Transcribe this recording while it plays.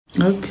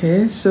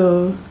Okay,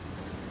 so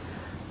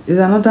it's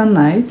another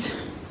night,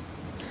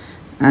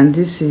 and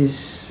this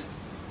is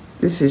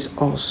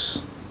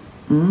us.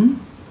 You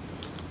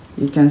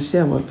can see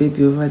our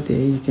baby over there.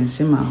 You can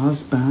see my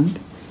husband.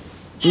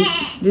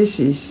 This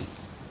is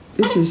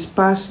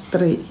past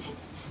 3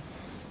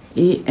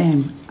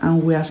 a.m.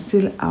 and we are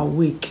still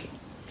awake.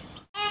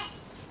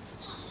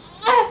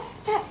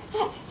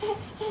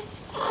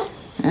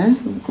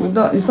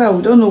 In fact,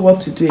 we don't know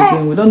what to do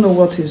again. We don't know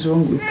what is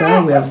wrong with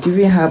her. We have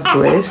given her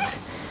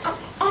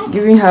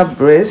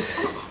breast,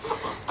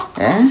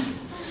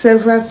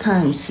 several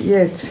times,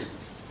 yet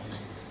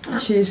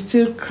she is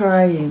still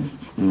crying.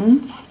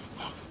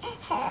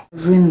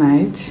 Every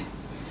night,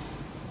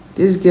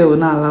 this girl will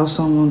not allow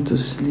someone to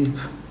sleep.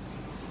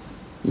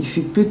 If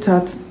you put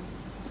her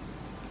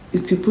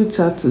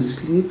to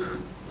sleep,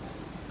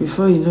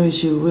 before you know it,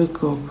 she'll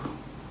wake up.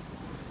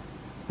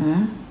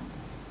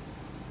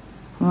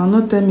 Well,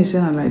 not tell me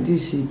saying like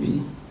this,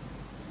 be.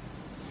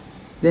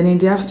 Then in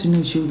the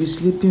afternoon, she'll be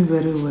sleeping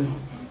very well.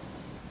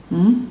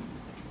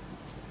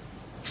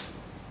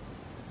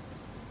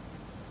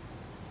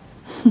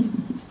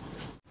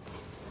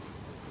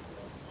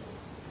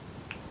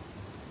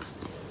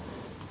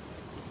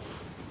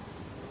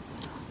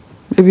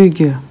 Baby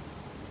girl.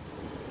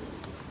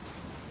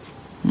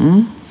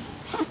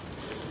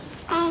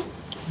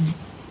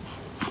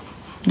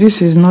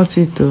 This is not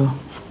it, though.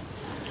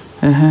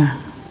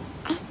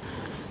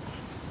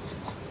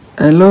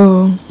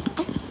 Hello.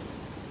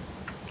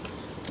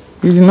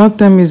 You did not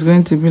tell me it's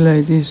going to be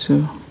like this,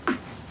 so.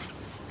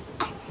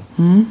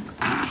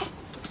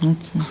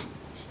 Okay.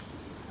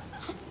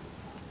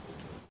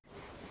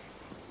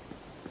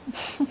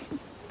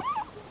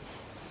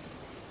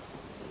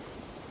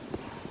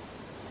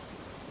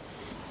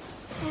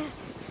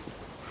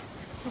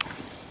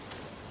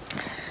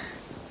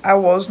 I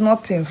was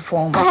not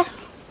informed.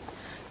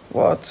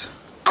 What?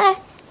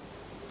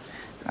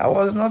 I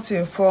was not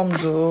informed,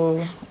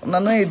 though. Una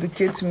no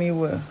educate me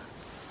well.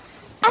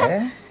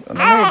 Una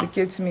no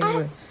educate me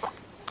well.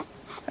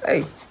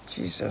 Hey,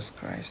 Jesus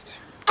Christ.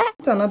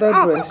 Want another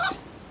breast?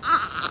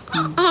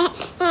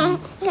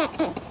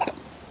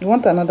 You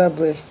want another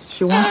breast?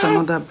 She wants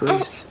another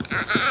breast.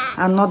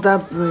 Another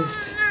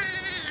breast.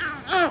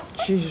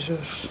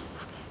 Jesus.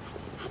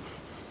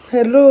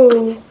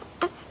 Hello.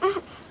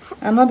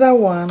 Another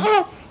one.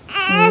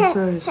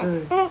 Oh,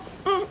 sorry.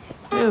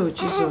 Oh,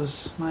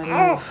 Jesus, my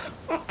love.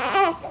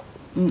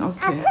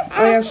 Okay.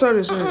 Oh yeah,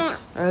 sorry.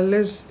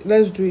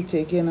 Let's do it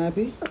again,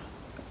 Abby.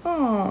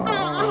 Oh.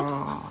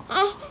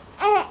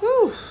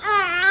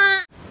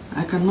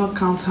 I cannot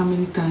count how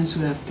many times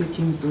we have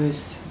taken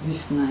breast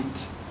this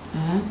night.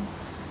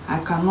 I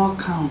cannot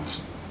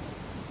count.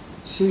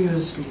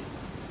 Seriously,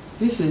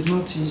 this is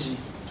not easy.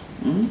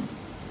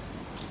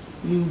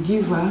 You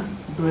give her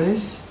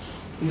breast,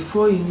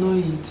 before you know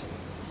it,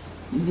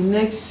 in the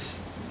next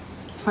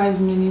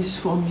 5 minutes,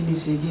 4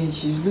 minutes again,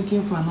 she's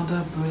looking for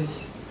another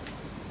breast.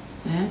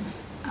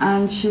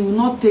 And she will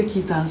not take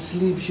it and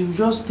sleep. She will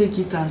just take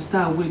it and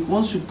start awake.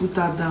 Once you put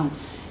her down,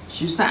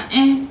 she'll start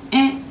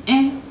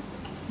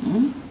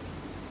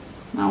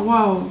Now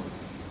wow.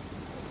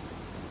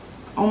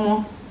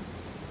 Omo,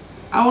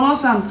 I will not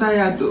say I'm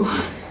tired though.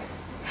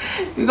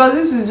 Because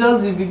this is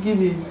just the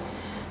beginning.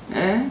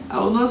 I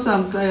will not say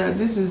I'm tired.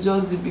 This is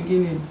just the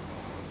beginning.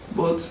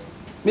 But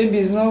maybe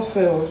it's not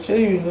fair. I'll show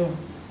you know.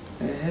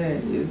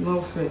 It's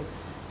not fair.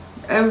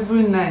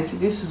 Every night,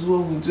 this is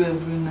what we do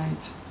every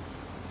night.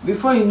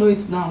 Before you know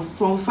it now,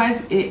 from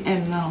 5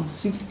 a.m. now,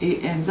 6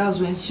 a.m., that's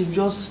when she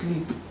just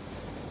sleep.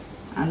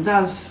 And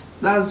that's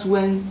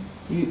when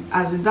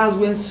that's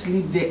when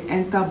sleep they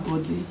enter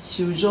body.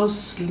 She will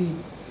just sleep.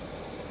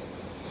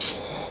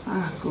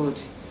 Ah God.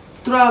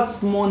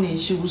 Throughout morning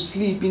she will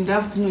sleep, in the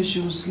afternoon she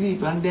will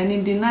sleep, and then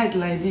in the night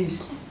like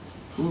this,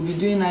 we'll be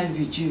doing night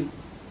vigil.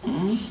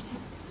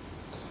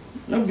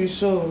 Not be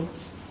so.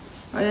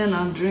 Iron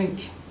and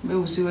drink. Maybe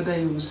we'll see whether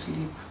you will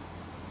sleep.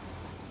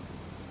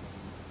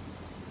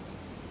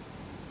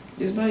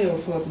 It's not your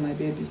fault, my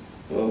baby.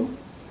 Oh,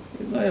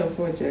 it's not your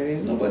fault, Jerry.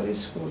 It's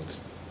nobody's fault.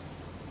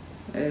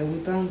 We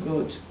thank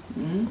God.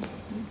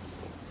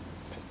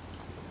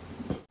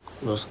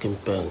 No skin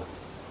pain.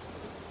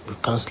 You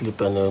can't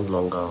sleep any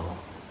longer.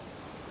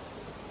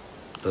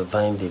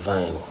 Divine. He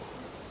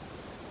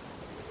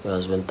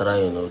has been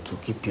trying to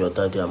keep your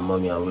daddy and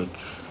mommy awake.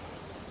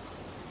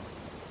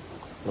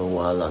 No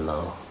wahala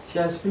now. She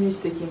has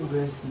finished taking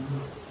breast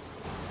now.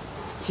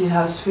 She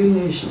has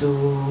finished.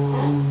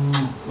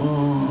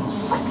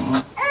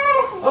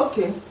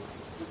 Okay.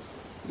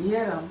 You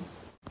hear them?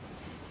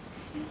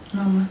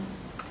 Mama.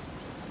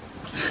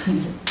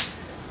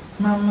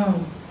 Mama.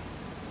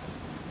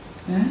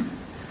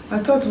 I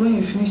thought when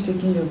you finish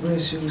taking your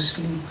breast, you will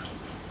sleep.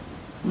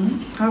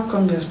 How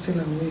come you're still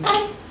awake?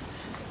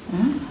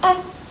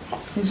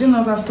 Is it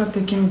not after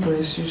taking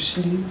breast you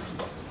sleep?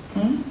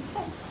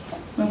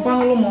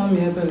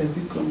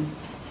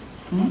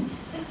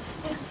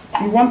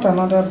 You want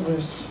another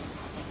breast?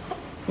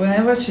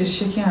 Whenever she's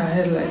shaking her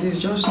head like this,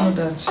 just know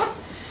that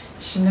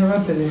she never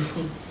belly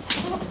full.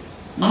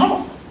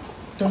 Hmm?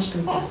 Just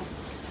sleep. Okay.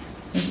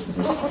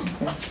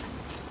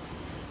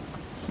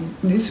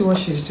 This is what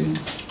she's doing.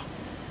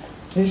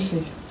 You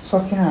see,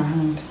 sucking her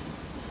hand.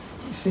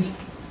 You see,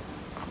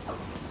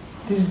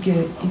 this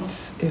girl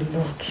eats a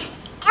lot.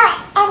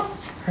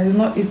 I did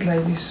not eat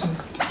like this.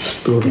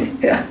 So.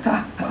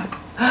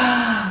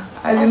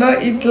 I did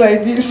not eat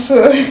like this.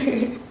 So.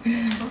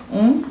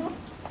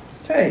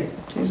 Hey,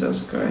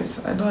 Jesus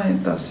Christ, I don't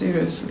eat that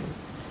seriously.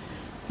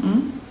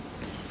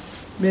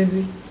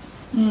 Baby.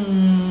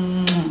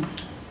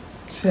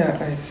 See her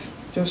eyes.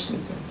 Just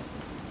look at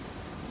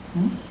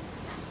it.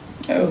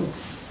 Oh,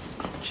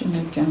 she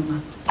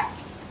making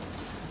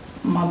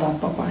mother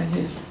papa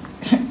here.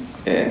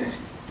 Yeah.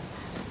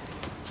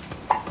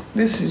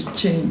 This is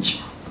change.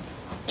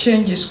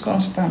 Change is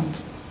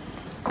constant.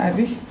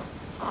 Abby,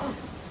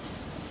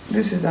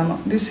 this is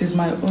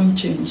my own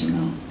change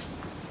now.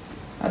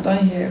 I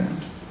don't hear her.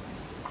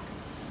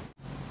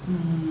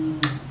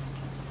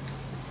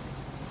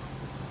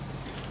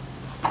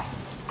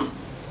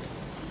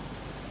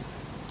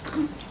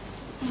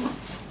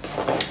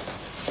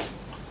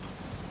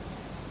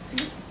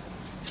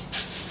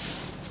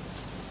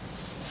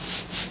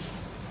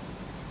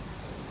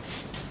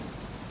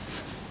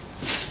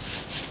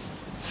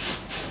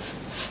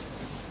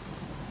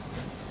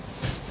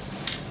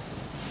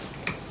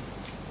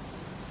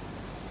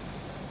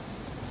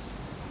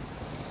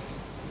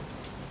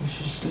 You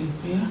should sleep,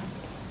 yeah?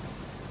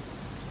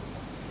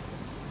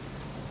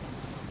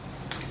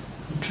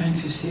 I'm trying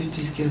to see if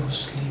this girl will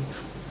sleep.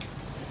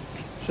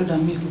 So that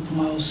me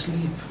Kukuma will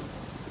sleep.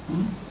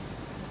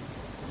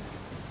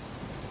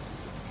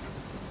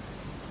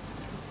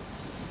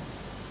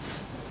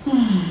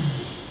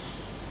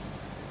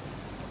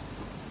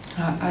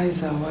 Her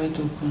eyes are wide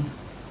open.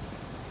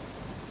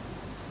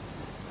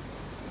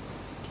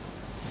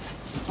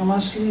 I'm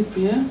asleep,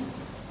 yeah?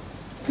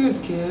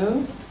 Good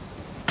girl.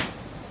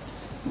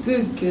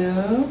 Good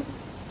girl.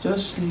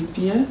 Just sleep,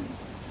 yeah?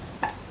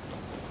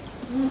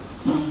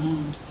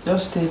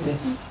 Just stay there.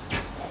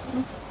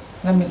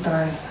 Let me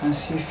try and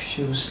see if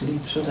she will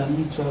sleep so that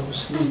me too I will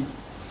sleep.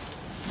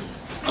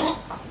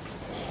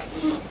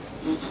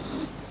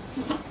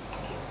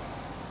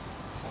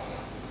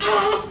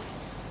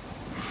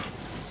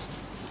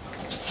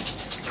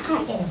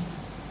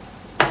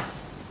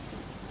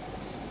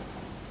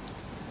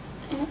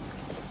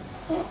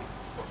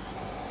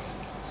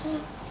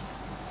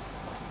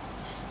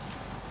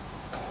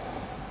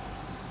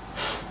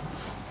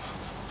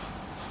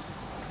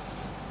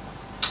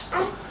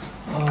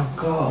 Oh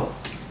God.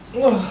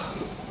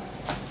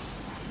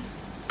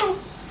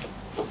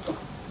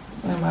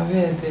 I'm having a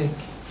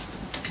headache.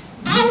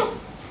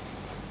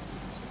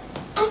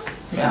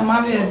 I'm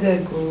having a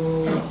headache.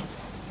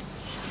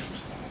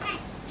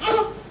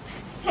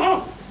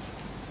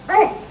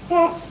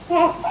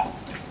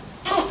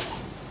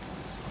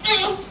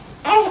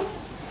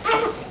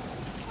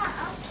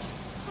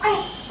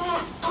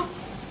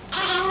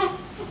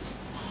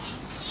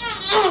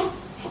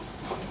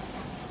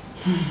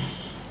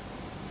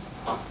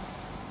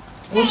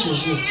 What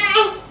is it?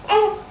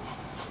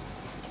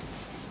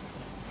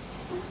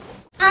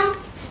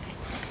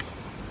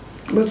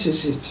 What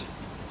is it?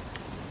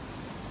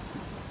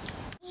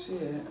 See,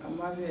 I'm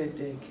having a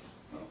headache.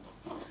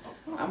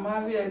 I'm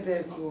having a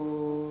headache.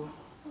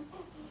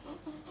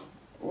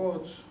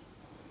 What?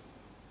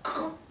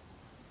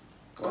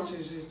 What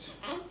is it?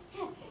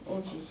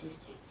 What is it?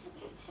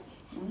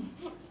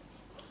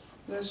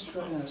 Let's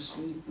try and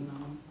sleep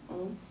now.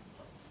 Oh,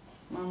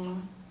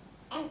 Mama.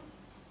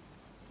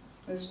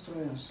 Let's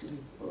try and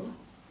sleep. Oh,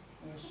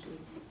 let's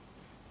sleep.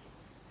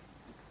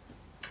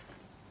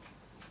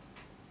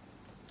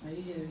 Are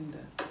you hearing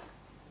that?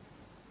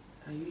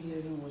 Are you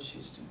hearing what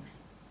she's doing?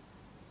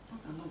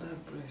 Another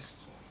breast.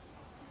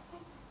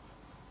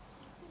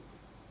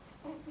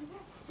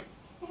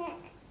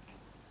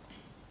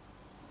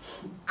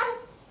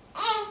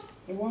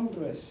 One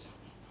breast.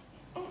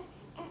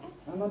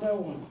 Another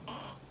one.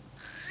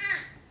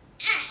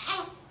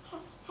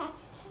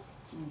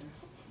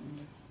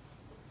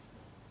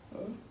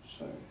 Oh,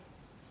 sorry.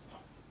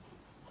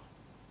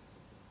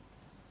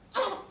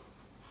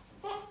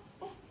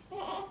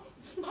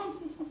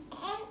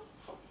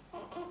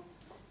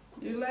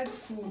 You like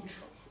food?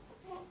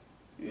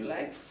 You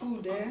like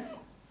food, eh?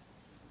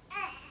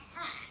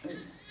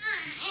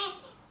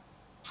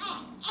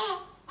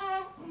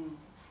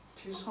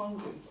 She's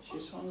hungry.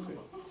 She's hungry.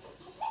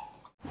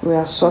 We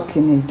are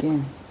sucking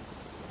again.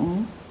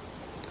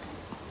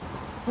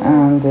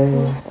 And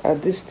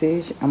at this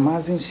stage, I'm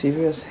having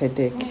serious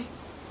headache.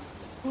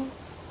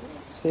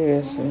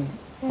 Seriously,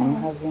 I'm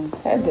having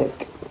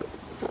headache.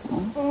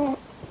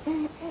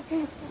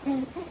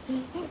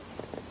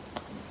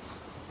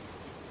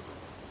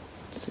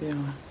 See,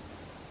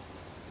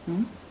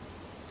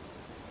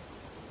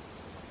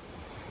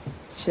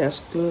 she has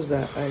closed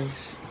her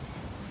eyes.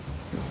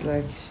 It's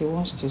like she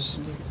wants to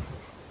sleep.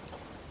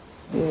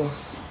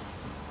 Yes.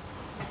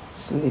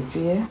 Sleep,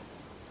 yeah?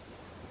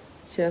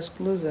 She has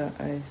closed her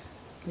eyes.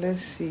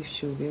 Let's see if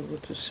she'll be able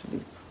to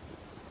sleep.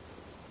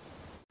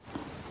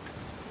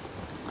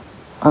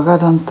 Oga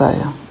don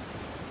tire.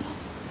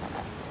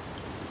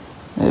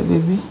 Hey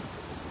baby.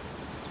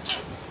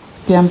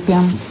 Piam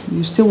piam.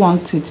 You still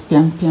want it,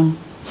 piam piam.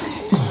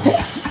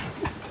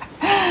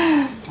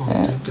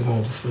 I'm thinking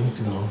of different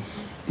thing now.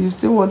 You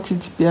still want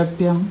it, piam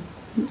piam?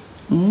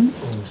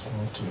 Yes,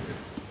 not to.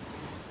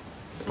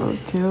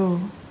 Okay.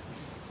 Oh.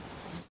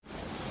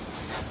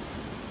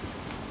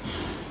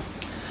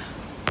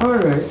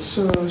 Alright,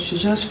 so she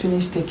just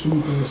finished taking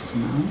breast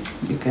now.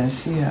 You can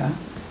see her.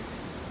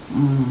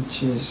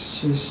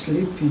 She's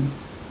sleeping.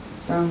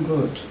 Thank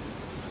God.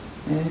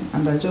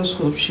 And I just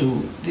hope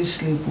this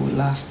sleep will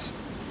last.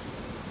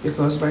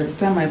 Because by the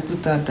time I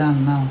put her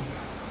down now,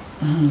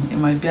 it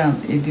might be a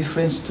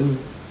different story.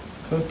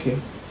 Okay.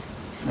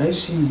 Are you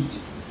seeing it?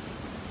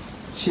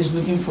 She's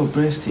looking for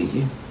breast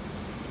again.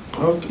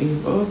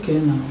 Okay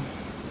now.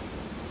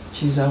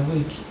 She's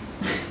awake.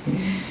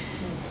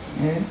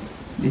 Yeah.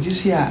 Did you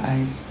see her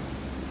eyes?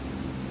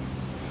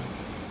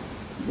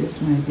 This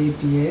is my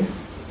baby,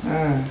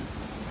 Ah.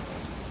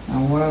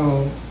 And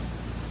wow.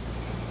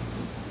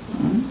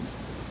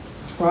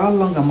 For how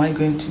long am I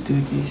going to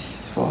do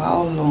this? For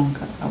how long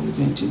are we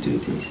going to do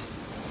this?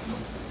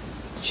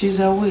 She's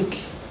awake.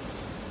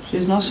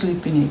 She's not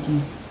sleeping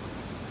again.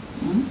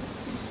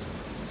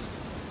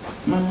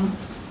 Mama.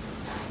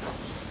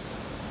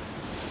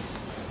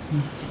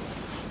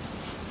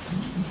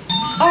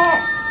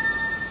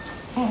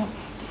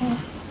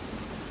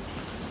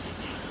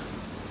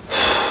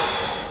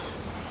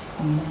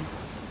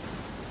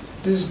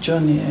 This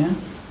journey,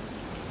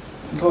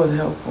 God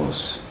help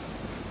us,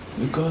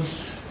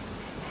 because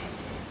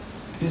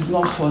it's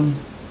not fun.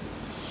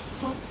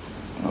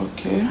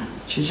 Okay,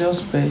 she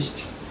just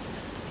burst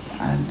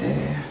and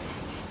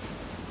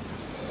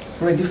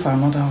ready for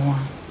another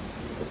one.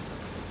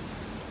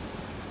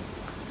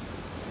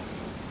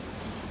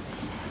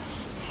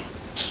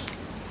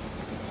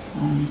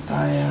 I'm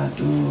tired.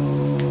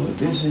 Oh,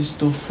 this is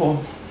to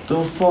 4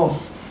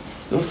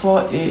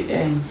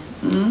 a.m.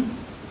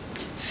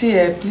 See,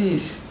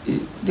 please,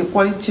 the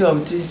quality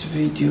of this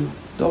video,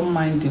 don't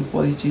mind the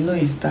quality. You know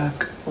it's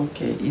dark,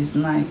 okay? It's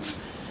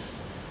night.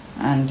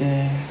 And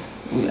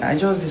I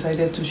just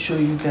decided to show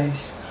you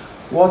guys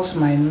what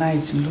my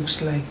night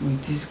looks like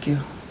with this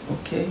girl,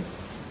 okay?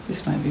 This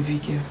is my baby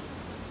girl.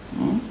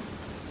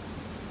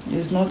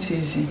 It's not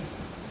easy.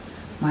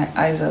 My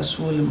eyes are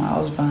swollen, my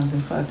husband,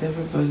 in fact,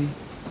 everybody.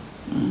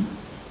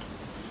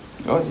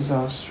 God is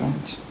our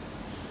strength.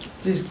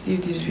 Please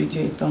give this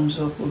video a thumbs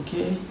up,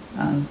 okay?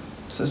 And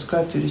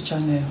subscribe to the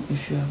channel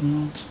if you have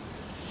not.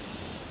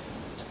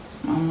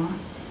 Mama.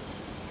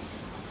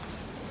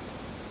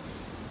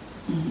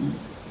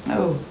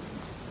 Oh,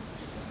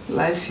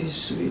 life is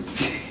sweet.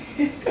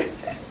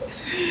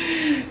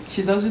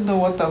 She doesn't know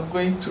what I'm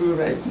going through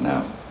right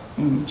now.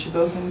 She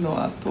doesn't know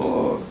at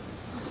all.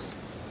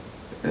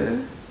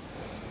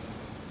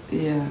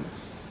 Yeah.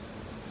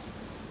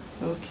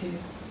 Okay.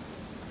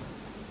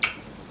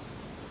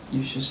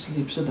 You should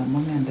sleep so that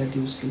mommy and daddy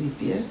will sleep,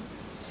 yeah?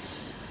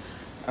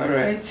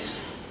 Alright.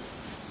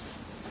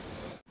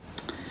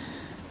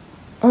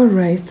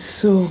 Alright,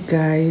 so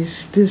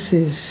guys, this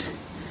is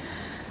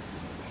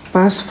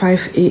past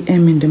 5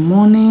 a.m. in the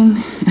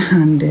morning,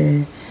 and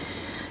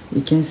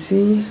you can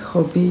see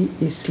hubby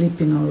is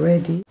sleeping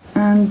already.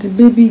 And the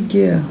baby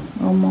girl,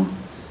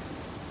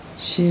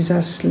 she's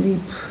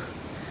asleep.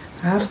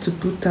 I have to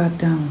put her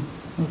down,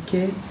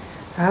 okay?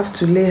 I have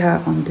to lay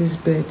her on this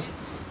bed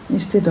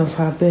instead of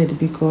her bed,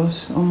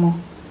 because I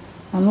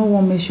don't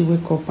want me she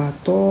wake up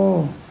at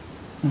all.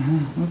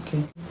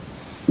 Okay.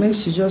 Make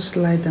she just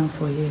lie down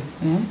for here,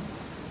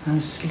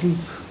 and sleep.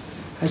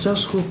 I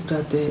just hope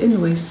that,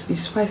 anyways,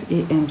 it's 5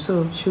 a.m.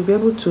 so she'll be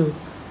able to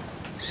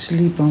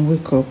sleep and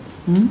wake up.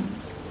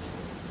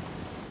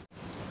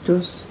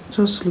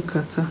 Just look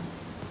at her.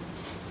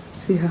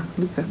 See her.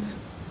 Look at.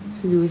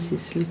 See the way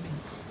she's sleeping.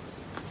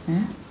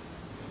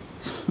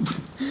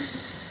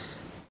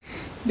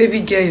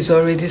 Baby girl is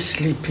already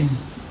sleeping,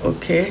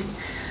 okay?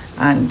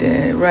 And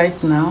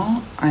right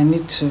now, I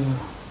need to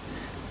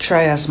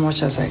try as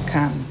much as I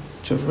can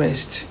to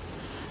rest,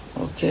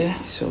 okay?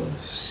 So,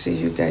 see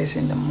you guys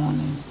in the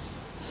morning.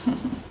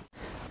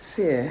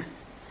 See,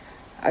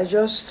 I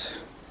just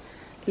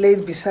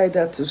laid beside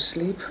her to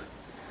sleep,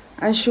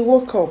 and she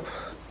woke up.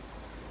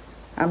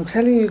 I'm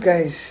telling you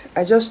guys,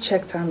 I just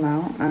checked her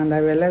now, and I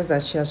realized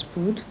that she has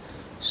pooed.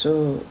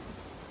 So,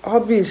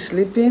 hubby is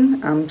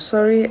sleeping. I'm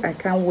sorry I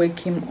can't wake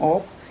him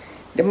up.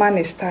 The man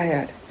is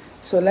tired.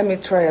 So let me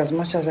try as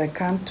much as I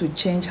can to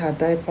change her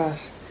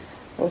diapers.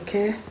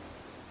 Okay?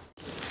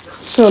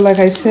 So like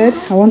I said,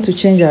 I want to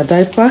change her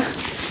diaper.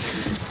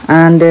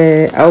 And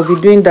I'll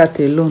be doing that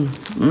alone.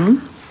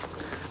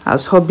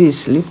 As hubby is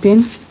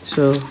sleeping.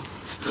 So,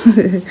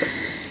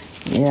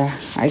 yeah,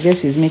 I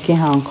guess it's making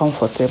her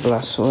uncomfortable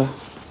as well.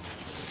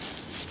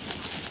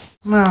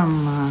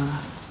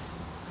 Mama,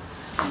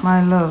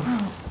 my love.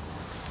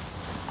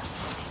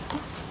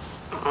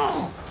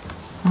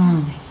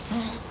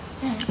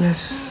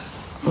 Let's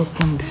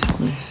open this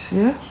place,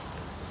 yeah?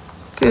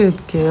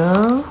 Good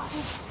girl.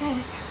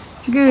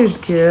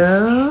 Good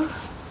girl.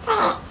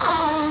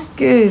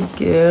 Good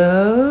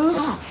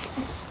girl.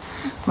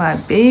 My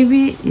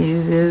baby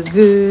is a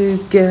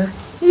good girl.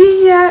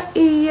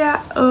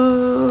 Yeah,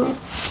 oh.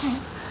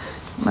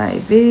 My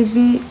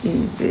baby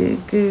is a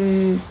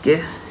good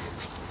girl.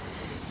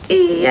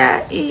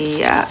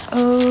 Yeah,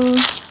 oh.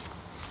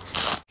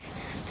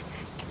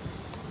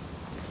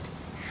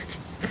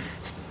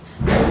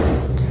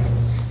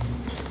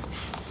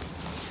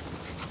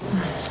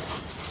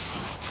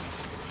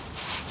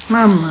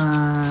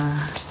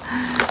 Mama.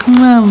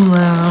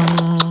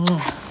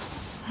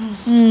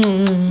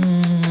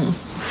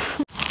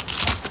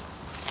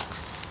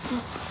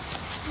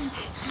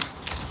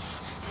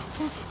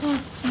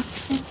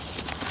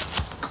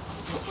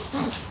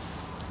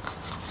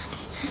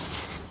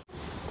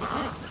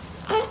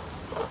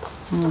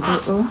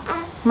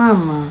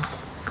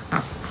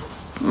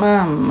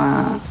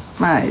 Mama,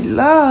 my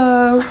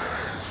love.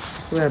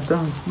 We are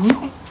done.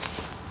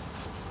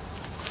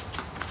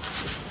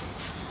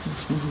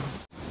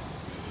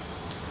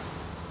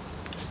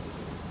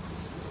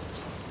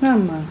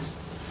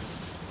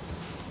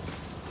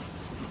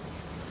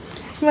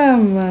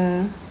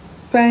 Mama,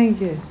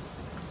 thank you.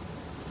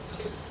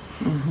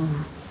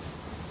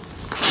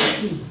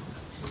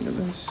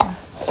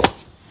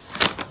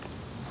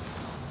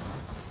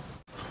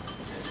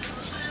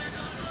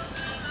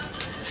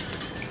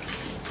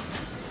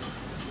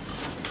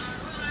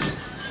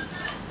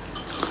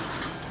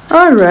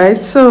 All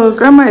right, so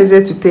grandma is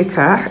there to take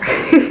her.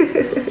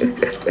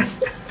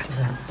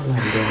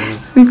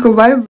 Nico,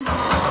 bye.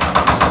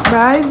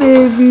 Bye,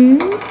 baby.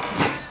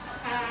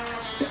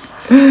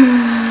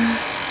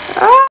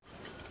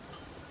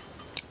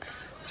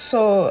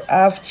 So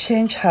I've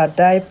changed her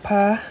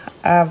diaper,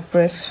 I've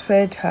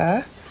breastfed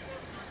her,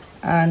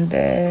 and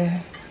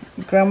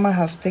grandma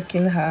has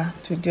taken her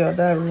to the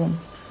other room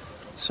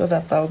so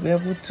that I'll be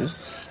able to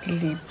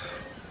sleep.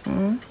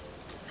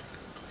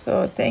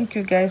 So thank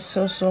you guys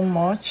so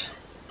much,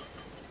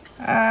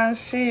 and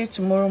see you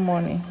tomorrow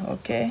morning.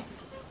 Okay,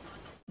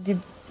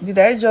 did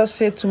I just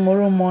say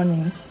tomorrow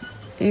morning?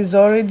 It's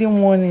already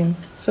morning,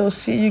 so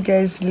see you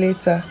guys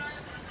later.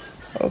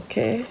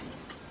 Okay.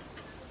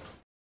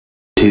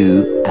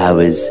 2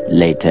 hours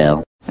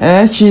later.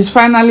 She's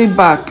finally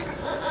back.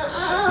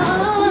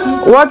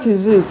 What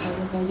is it?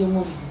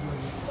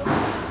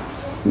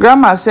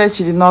 Grandma said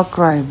she did not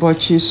cry,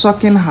 but she's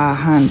sucking her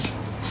hand,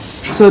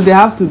 so they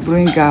have to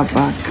bring her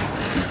back.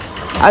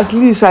 At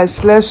least I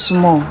slept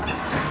small,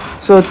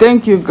 so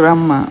thank you,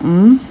 Grandma.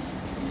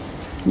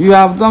 You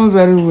have done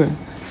very well.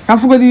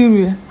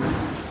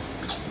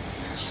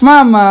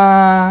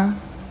 Mama.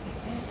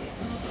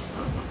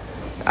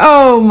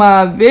 Oh,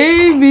 my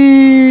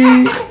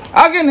baby.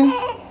 Again.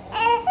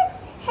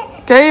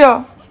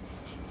 Kayo.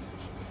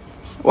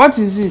 What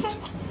is it?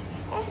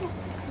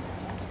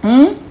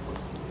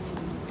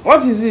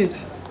 What is it?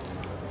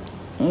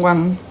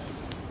 One.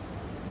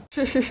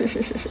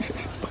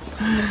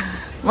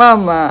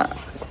 Mama.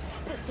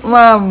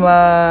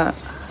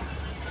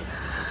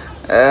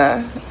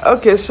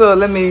 Okay, so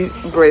let me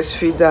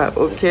breastfeed her.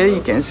 Okay,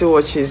 you can see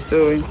what she's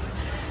doing.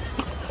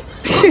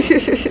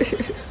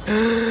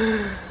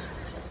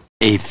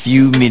 A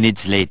few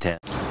minutes later.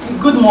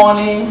 Good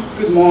morning.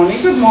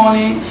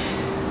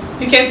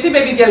 You can see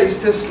baby girl is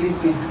still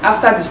sleeping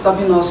after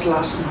disturbing us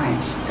last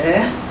night.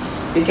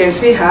 You can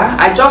see her.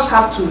 I just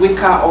have to wake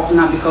her up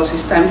now because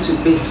it's time to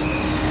bathe.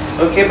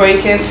 Okay, but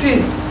you can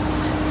see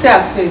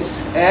her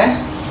face.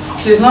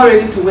 She's not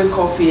ready to wake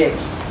up yet.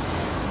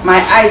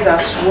 My eyes are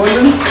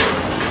swollen,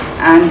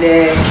 and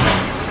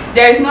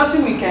there is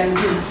nothing we can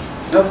do.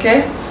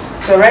 Okay,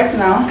 so right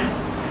now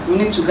we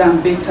need to go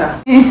and bathe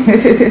her.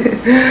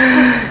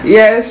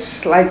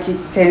 Yes, like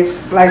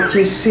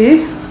you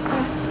see.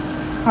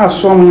 How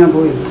strong your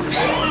boy?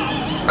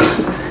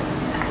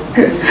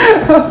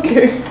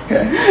 Okay.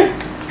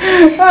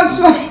 How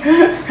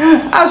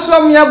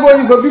strong your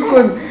boy? But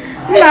because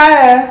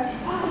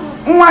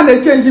want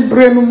to change the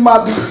brain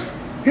mad.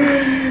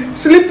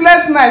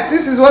 Sleepless night.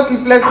 This is what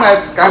sleepless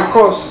night can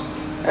cause.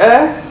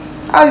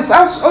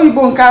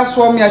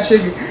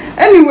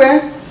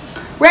 Anyway,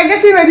 we're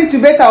getting ready to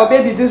bathe our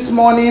baby this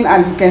morning,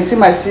 and you can see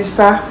my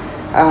sister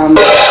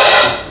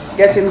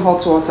getting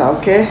hot water.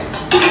 Okay.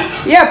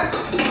 Yep.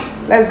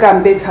 Let's go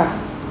and bathe her.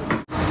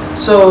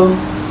 So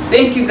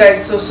thank you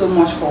guys so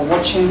much for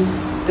watching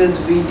this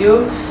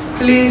video.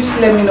 Please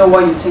let me know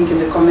what you think in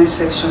the comment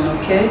section.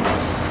 Okay,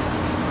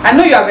 I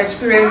know you have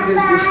experienced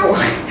this before.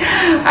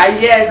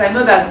 Yes, I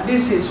know that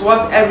this is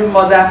what every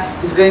mother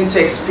is going to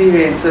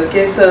experience.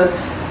 Okay, so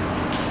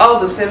all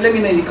the same, let me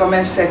know in the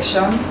comment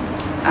section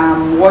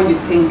what you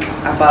think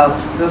about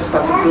this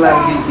particular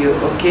video.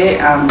 Okay,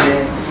 and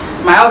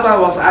my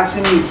husband was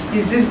asking me,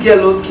 is this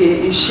girl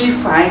okay? Is she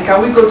fine?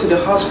 Can we go to the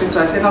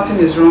hospital? I said nothing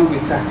is wrong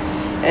with her.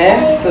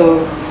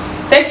 So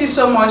thank you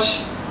so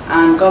much,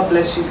 and God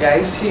bless you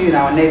guys. See you in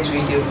our next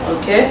video.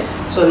 Okay,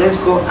 so let's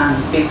go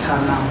and bathe her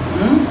now.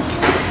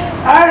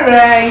 All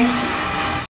right.